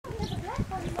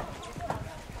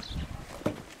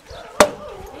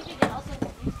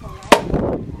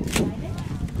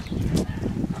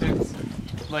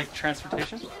Like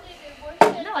transportation?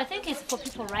 No, I think it's for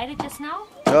people riding just now.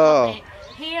 Oh.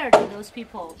 They hired those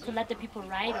people to let the people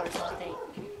ride or something.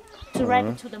 To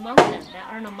ride to the mountain, they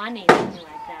earn money, something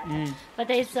like that. But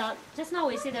there's just now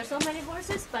we see there's so many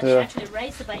horses, but they're actually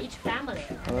raised by each family.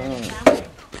 And then the family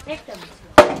take them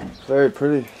to. Very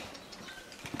pretty.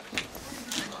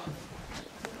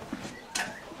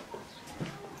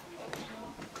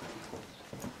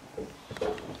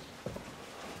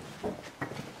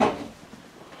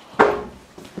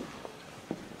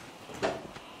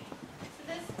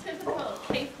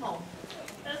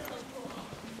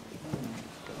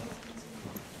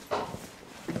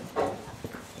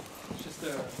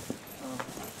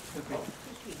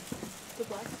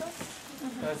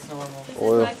 That's normal.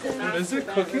 Oil. Is it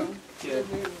cooking? Yeah.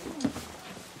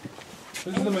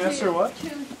 This is the master what?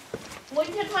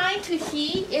 Winter time to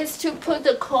heat is to put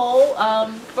the coal,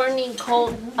 burning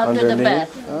coal under the bed.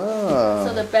 Ah.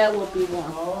 So the bed will be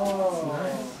warm.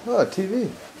 Oh, TV.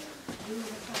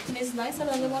 And it's nice and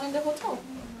only one in the hotel.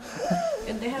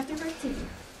 And they have different TV.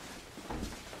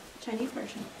 Chinese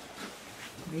version.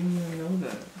 I didn't even know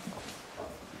that.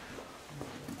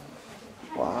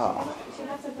 Wow.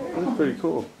 That's pretty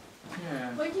cool.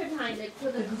 Yeah. Winter time they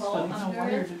put the coal under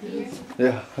it here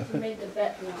Yeah. to make the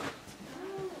bed warm.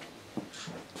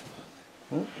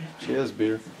 Oh, she has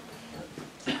beer.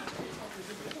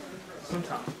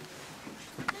 Sometime.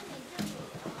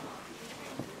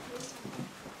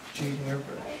 Jade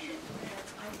hairbrush.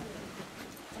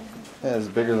 Yeah, it's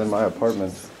bigger than my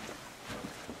apartment.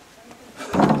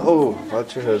 Oh,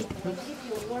 watch your head.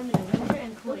 Warm in the winter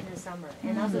and cool in the summer,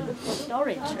 and also good for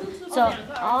storage. So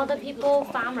all the people,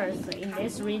 farmers in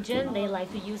this region, they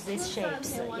like to use these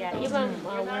shapes. Yeah, even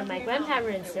where my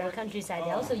grandparents, their countryside,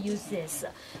 they also use this.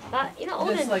 But you know, all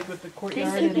Just the like with the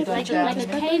courtyard this and is like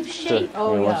a cave shape.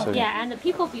 Oh, yeah. Yeah, and the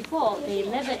people before they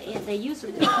live in, they use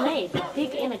clay, they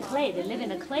dig in the clay, they live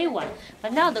in a clay one.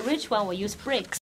 But now the rich one will use bricks.